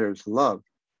that when there's love,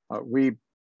 we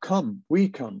come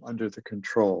under the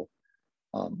control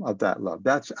of that love.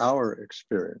 That's our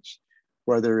experience,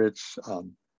 whether it's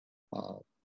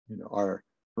our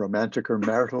romantic or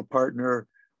marital partner,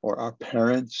 or our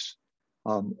parents,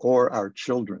 or our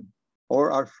children,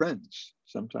 or our friends.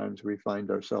 Sometimes we find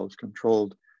ourselves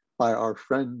controlled by our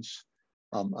friends'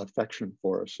 affection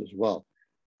for us as well.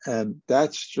 And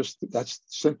that's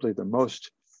simply the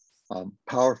most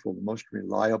powerful, the most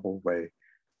reliable way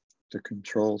to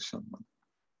control someone.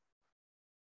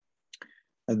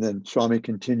 And then Swami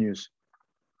continues,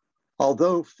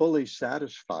 although fully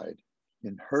satisfied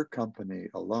in her company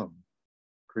alone,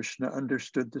 Krishna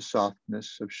understood the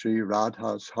softness of Sri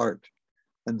Radha's heart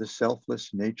and the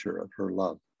selfless nature of her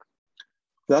love.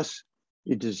 Thus,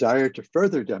 he desired to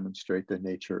further demonstrate the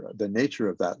nature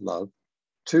of that love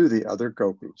to the other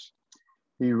gopis.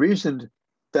 He reasoned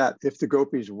that if the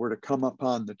gopis were to come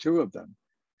upon the two of them,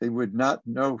 they would not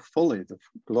know fully the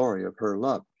glory of her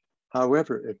love.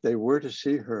 However, if they were to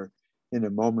see her in a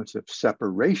moment of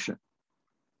separation,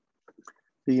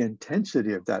 the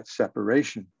intensity of that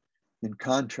separation, in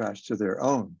contrast to their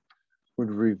own,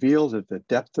 would reveal that the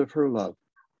depth of her love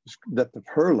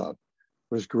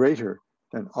was greater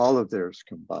than all of theirs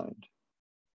combined.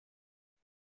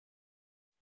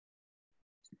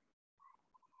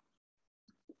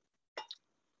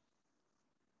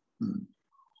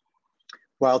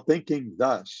 While thinking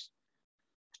thus,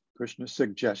 Krishna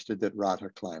suggested that Radha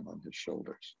climb on his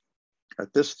shoulders.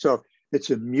 So it's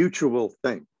a mutual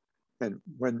thing. And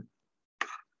when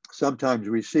sometimes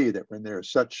we see that when there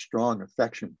is such strong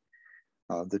affection,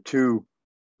 the two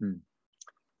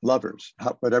lovers,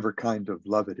 whatever kind of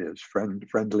love it is,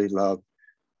 friendly love,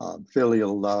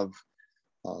 filial love,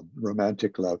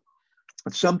 romantic love,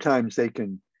 and sometimes they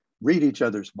can read each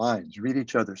other's minds, read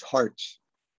each other's hearts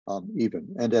even,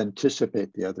 and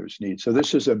anticipate the other's needs. So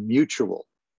this is a mutual.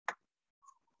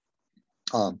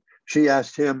 She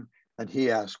asked him and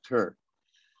he asked her.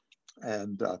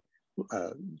 And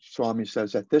Swami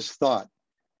says, at this thought,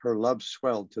 her love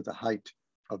swelled to the height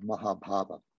of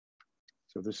Mahabhava.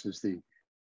 So this is the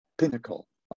pinnacle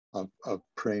of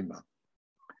prema.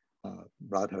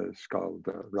 Radha is called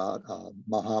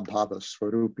Mahabhava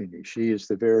Swarupini. She is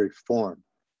the very form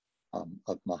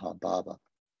of Mahabhava.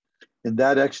 In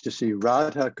that ecstasy,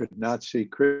 Radha could not see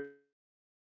Krishna.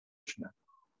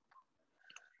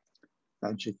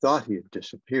 And she thought he had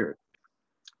disappeared.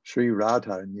 Sri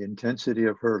Radha, in the intensity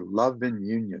of her love and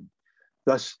union,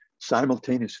 thus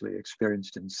simultaneously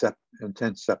experienced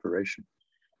intense separation.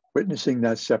 Witnessing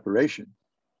that separation,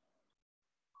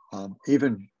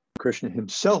 even Krishna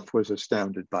himself was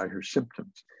astounded by her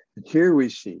symptoms. And here we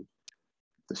see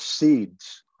the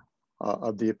seeds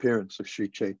of the appearance of Sri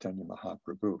Chaitanya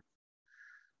Mahaprabhu.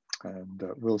 And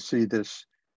we'll see this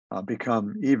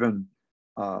become even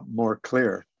more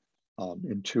clear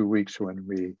in 2 weeks when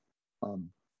we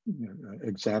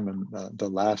examine the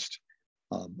last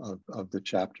of the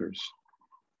chapters.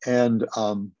 And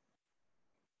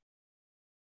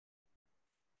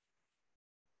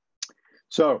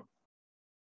so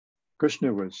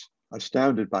Krishna was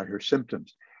astounded by her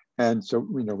symptoms. And so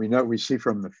we see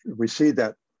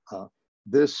that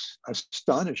this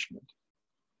astonishment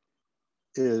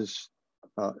is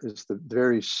the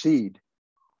very seed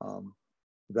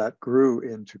that grew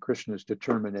into Krishna's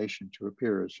determination to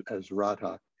appear as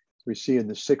Radha. We see in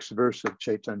the 6th verse of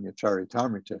Chaitanya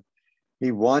Charitamrita,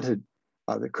 he wanted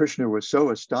that Krishna was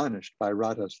so astonished by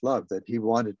Radha's love that he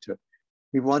wanted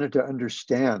to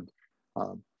understand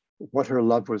what her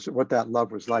love was, what that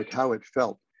love was like, how it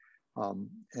felt,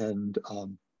 and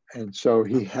so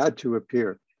he had to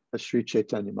appear as Sri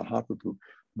Chaitanya Mahaprabhu.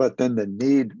 But then the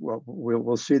need,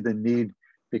 we'll see the need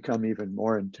become even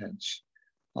more intense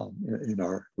in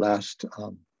our last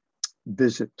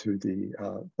visit to the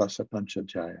Rasa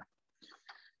Panchadhyaya.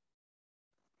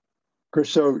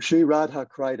 So Sri Radha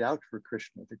cried out for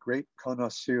Krishna, the great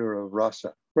connoisseur of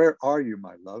rasa. Where are you,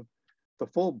 my love? The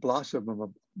full blossom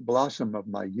of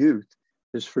my youth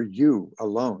is for you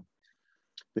alone.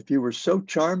 If you were so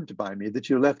charmed by me that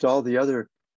you left all the other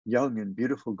young and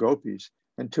beautiful gopis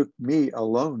and took me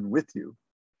alone with you,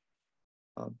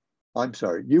 I'm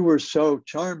sorry, you were so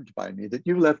charmed by me that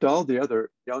you left all the other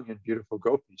young and beautiful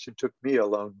gopis and took me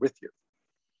alone with you.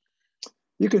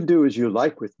 You can do as you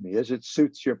like with me, as it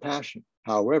suits your passion.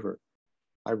 However,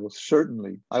 I will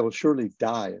surely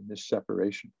die in this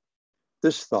separation.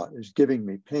 This thought is giving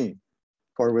me pain,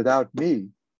 for without me,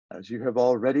 as you have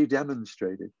already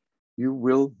demonstrated, you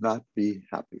will not be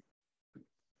happy.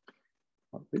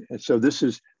 And so this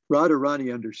is,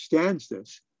 Radharani understands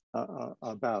this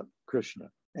about Krishna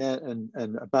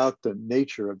and about the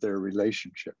nature of their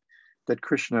relationship, that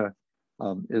Krishna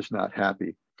is not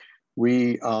happy.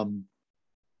 We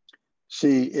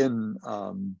see in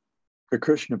the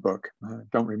Krishna book, I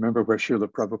don't remember where Srila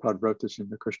Prabhupada wrote this in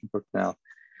the Krishna book now,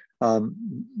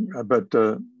 but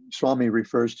Swami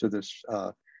refers to this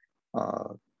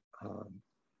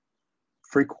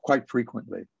quite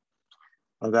frequently,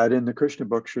 that in the Krishna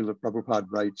book, Srila Prabhupada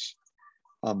writes,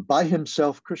 by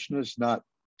himself, Krishna is not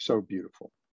so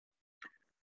beautiful.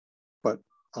 But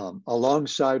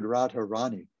alongside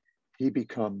Radharani, he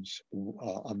becomes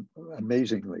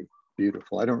amazingly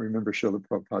beautiful. I don't remember Srila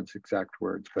Prabhupada's exact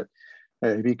words, but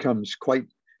he becomes quite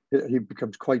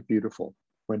beautiful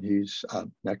when he's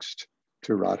next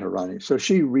to Radharani. So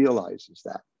she realizes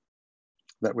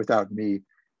that without me,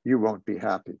 you won't be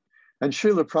happy. And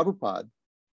Srila Prabhupada,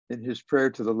 in his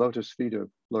prayer to the lotus feet of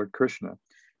Lord Krishna,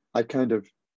 I kind of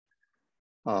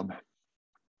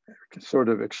sort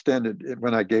of extended it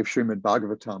when I gave Srimad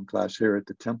Bhagavatam class here at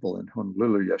the temple in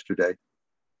Honolulu yesterday.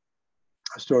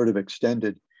 I sort of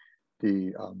extended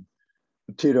the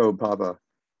Tito Bhava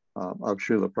of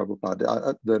Srila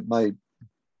Prabhupada.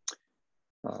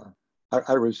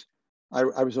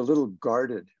 I was a little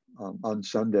guarded on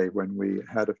Sunday when we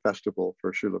had a festival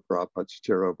for Srila Prabhupada's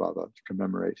Tiro Bhava to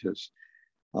commemorate his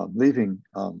leaving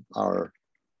our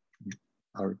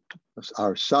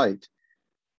site.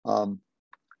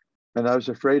 And I was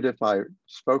afraid if I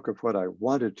spoke of what I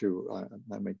wanted to,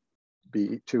 I might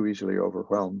be too easily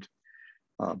overwhelmed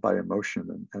by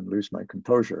emotion and lose my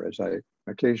composure, as I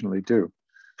occasionally do.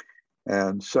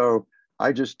 And so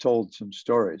I just told some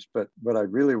stories, but what I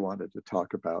really wanted to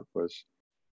talk about was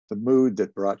the mood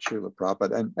that brought Srila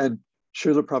Prabhupada and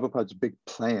Srila Prabhupada's big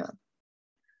plan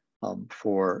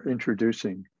for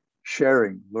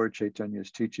sharing Lord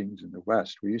Chaitanya's teachings in the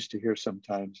West. We used to hear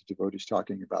sometimes devotees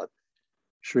talking about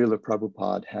Srila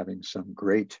Prabhupada having some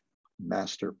great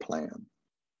master plan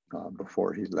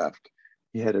before he left.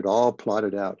 He had it all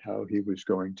plotted out how he was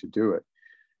going to do it.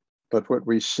 But what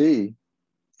we see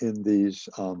in these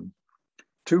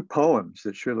two poems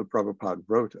that Srila Prabhupada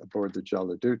wrote aboard the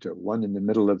Jaladuta, one in the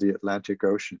middle of the Atlantic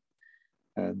Ocean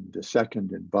and the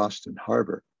second in Boston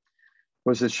Harbor,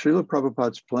 was that Srila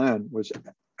Prabhupada's plan was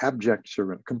abject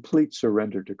surrender, complete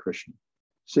surrender to Krishna,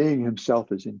 seeing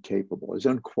himself as incapable, as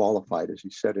unqualified, as he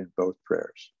said in both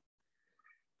prayers.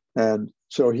 And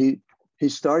so he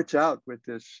starts out with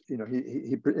this,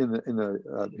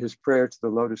 his prayer to the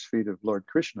lotus feet of Lord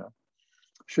Krishna,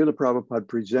 Srila Prabhupada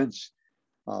presents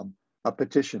a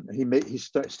petition. He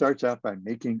starts out by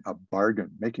making a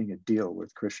bargain, making a deal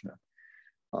with Krishna,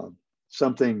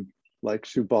 something like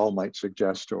Subal might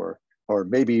suggest, or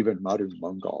maybe even Madhu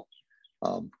Mangal,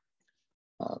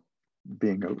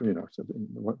 being in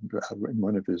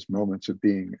one of his moments of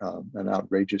being an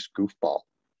outrageous goofball.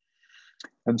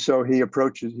 And so he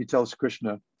tells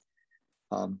Krishna,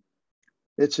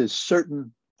 it's as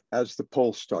certain as the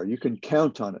pole star. You can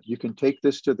count on it. You can take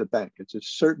this to the bank. It's as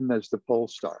certain as the pole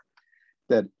star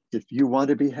that if you want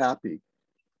to be happy,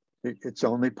 it's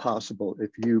only possible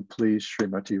if you please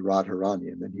Srimati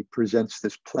Radharani. And then he presents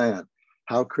this plan,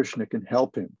 how Krishna can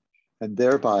help him and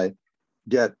thereby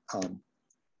get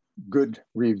good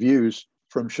reviews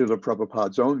from Srila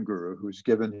Prabhupada's own guru, who's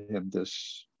given him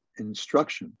this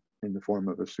instruction in the form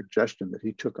of a suggestion that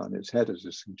he took on his head as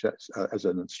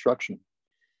an instruction,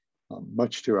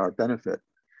 much to our benefit.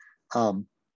 And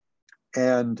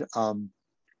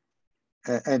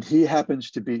he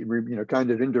happens to be, kind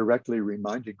of indirectly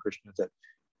reminding Krishna that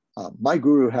my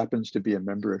guru happens to be a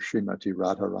member of Srimati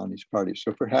Radharani's party.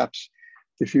 So perhaps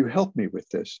if you help me with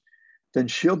this, then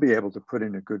she'll be able to put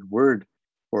in a good word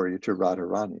for you to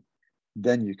Radharani.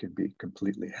 Then you can be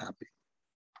completely happy.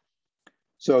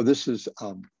 So this is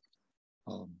a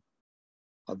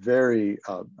very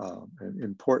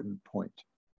important point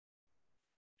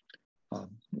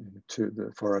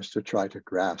for us to try to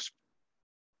grasp.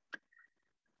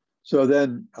 So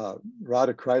then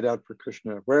Radha cried out for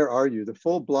Krishna, "Where are you? The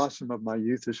full blossom of my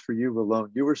youth is for you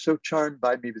alone. You were so charmed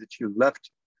by me that you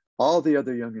left all the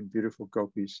other young and beautiful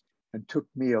gopis and took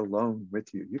me alone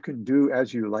with you. You can do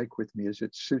as you like with me as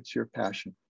it suits your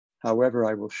passion. However,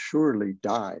 I will surely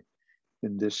die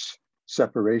in this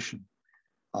separation.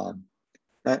 And,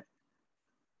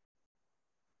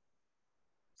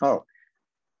 oh,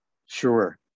 sure,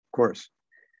 of course.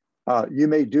 You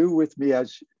may do with me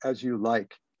as you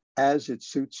like, as it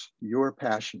suits your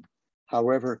passion.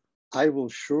 However, I will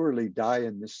surely die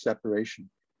in this separation.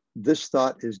 This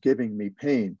thought is giving me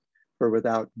pain, for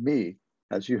without me,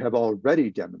 as you have already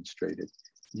demonstrated,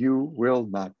 you will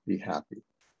not be happy.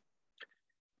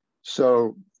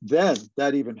 So then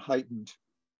that even heightened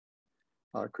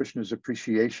Krishna's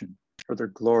appreciation for the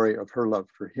glory of her love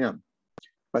for him.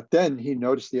 But then he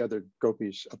noticed the other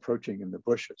gopis approaching in the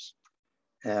bushes.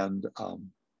 And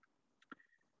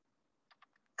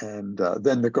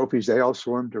then the gopis, they all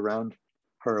swarmed around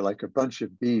her like a bunch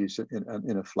of bees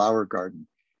in a flower garden.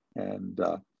 And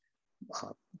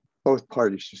both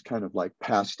parties just kind of like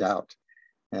passed out.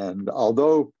 And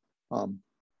although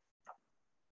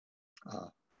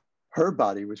her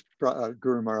body was,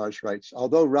 Guru Maharaj writes,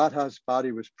 although Radha's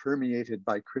body was permeated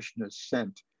by Krishna's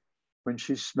scent, when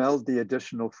she smelled the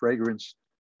additional fragrance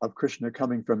of Krishna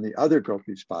coming from the other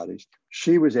gopis' bodies,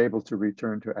 she was able to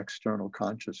return to external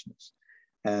consciousness.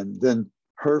 And then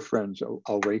her friends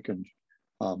awakened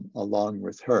along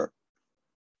with her.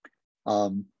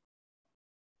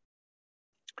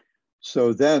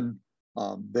 So then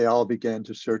they all began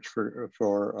to search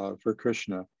for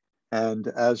Krishna. And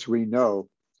as we know,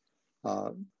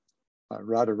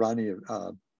 Radharani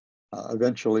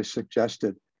eventually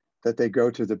suggested that they go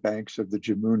to the banks of the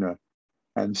Jamuna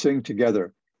and sing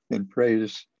together in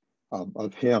praise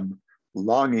of him,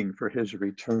 longing for his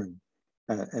return.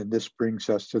 And this brings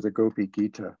us to the Gopi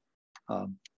Gita,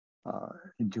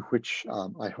 into which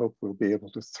I hope we'll be able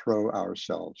to throw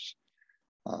ourselves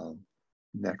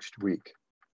next week.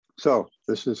 So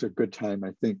this is a good time,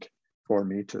 I think, for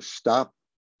me to stop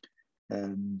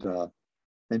and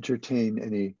entertain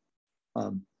any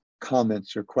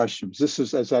comments or questions. This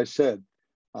is, as I said,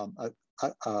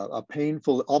 a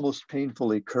painful, almost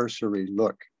painfully cursory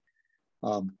look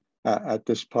at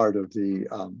this part of the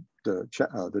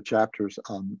chapters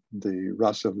on the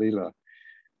Rasa Lila.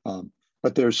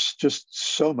 But there's just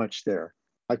so much there.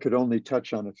 I could only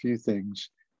touch on a few things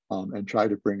and try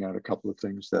to bring out a couple of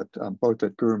things that both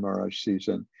that Guru Maharaj sees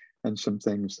and some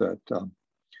things that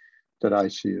that I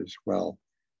see as well.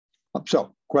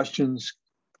 So questions,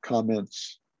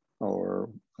 comments, or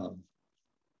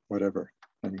whatever,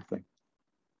 anything.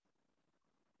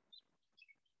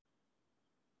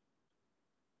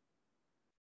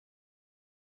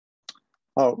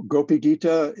 Oh, Gopi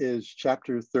Gita is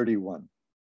chapter 31.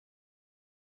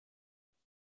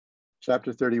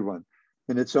 Chapter 31.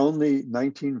 And it's only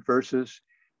 19 verses,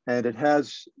 and it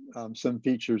has some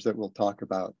features that we'll talk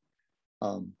about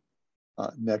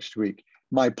next week.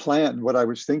 My plan, what I've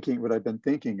been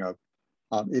thinking of,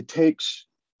 it takes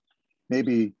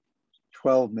maybe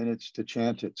 12 minutes to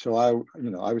chant it. So I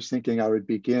was thinking I would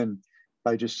begin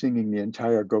by just singing the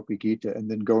entire Gopi Gita and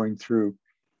then going through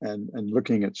and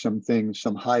looking at some things,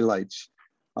 some highlights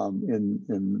in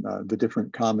the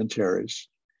different commentaries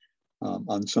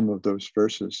on some of those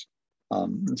verses.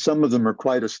 Some of them are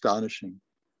quite astonishing,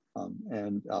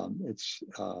 and it's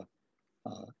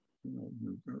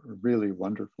really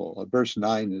wonderful. Verse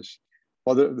 9 is,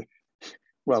 well,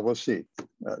 we'll see.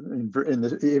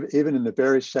 Even in the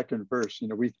very second verse,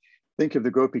 we think of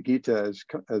the Gopi Gita as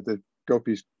the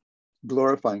gopis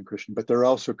glorifying Krishna, but they're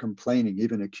also complaining,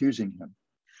 even accusing him.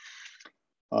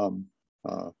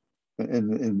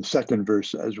 In the second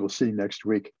verse, as we'll see next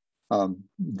week,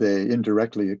 they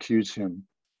indirectly accuse him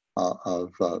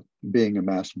of being a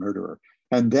mass murderer.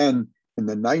 And then in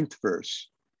the 9th verse,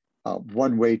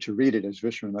 one way to read it, as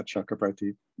Vishwanath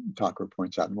Chakrabarti Thakur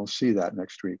points out, and we'll see that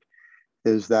next week,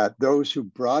 is that those who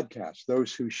broadcast,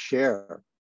 those who share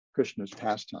Krishna's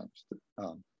pastimes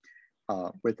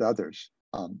with others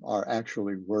are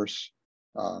actually worse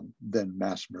than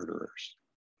mass murderers.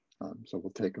 So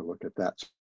we'll take a look at that.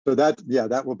 So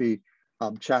that will be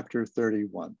chapter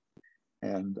 31.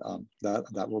 And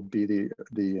that will be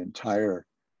the entire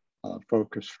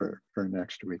focus for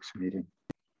next week's meeting.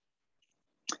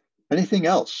 Anything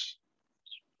else?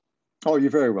 Oh,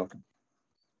 you're very welcome.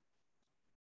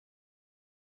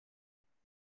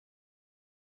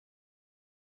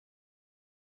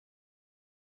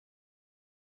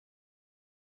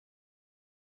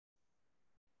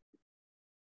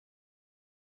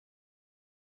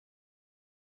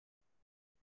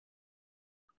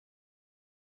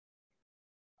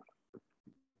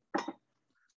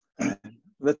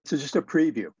 That's just a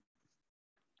preview.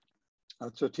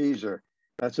 That's a teaser.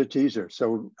 That's a teaser.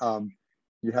 So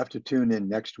you have to tune in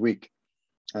next week,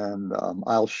 and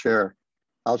I'll share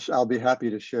I'll be happy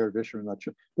to share Vishwanath.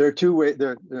 There are two ways.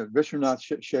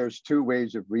 Vishwanath shares two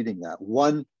ways of reading that.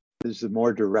 One is the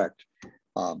more direct,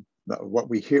 what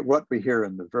we hear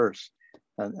in the verse,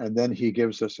 and then he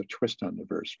gives us a twist on the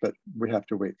verse. But we have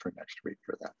to wait for next week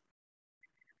for that.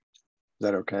 Is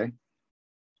that okay?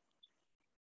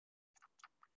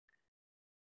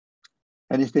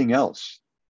 Anything else?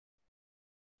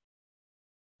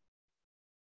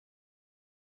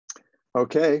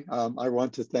 Okay, I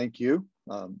want to thank you.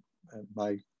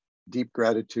 My deep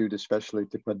gratitude, especially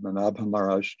to Padmanabha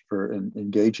Maharaj for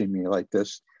engaging me like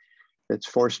this. It's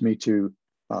forced me to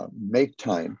make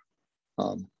time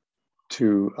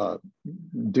to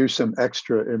do some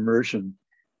extra immersion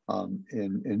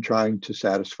in trying to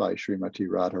satisfy Srimati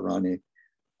Radharani.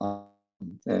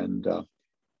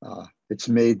 It's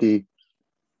made the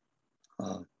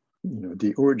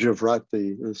the Urja Vrat,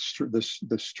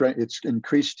 the strength, it's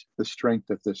increased the strength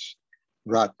of this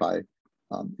Vrat by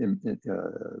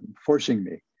forcing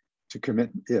me to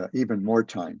commit even more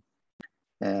time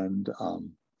and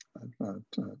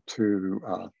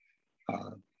to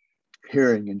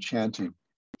hearing and chanting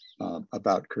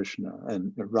about Krishna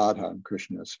and Radha and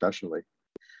Krishna especially.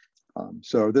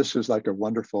 So this is like a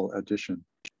wonderful addition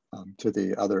to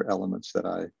the other elements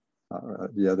that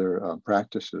the other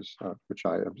practices which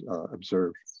I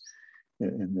observe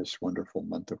in this wonderful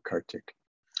month of Kartik.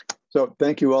 So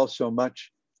thank you all so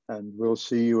much, and we'll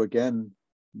see you again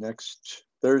next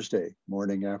Thursday,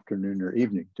 morning, afternoon, or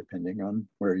evening, depending on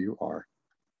where you are.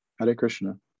 Hare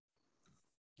Krishna.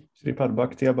 Sripad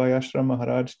Bhakti Abhay Ashram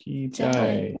Maharaj ki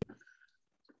jai.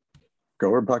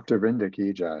 Gaur Bhakta Vrinda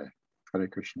ki jai. Hare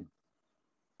Krishna.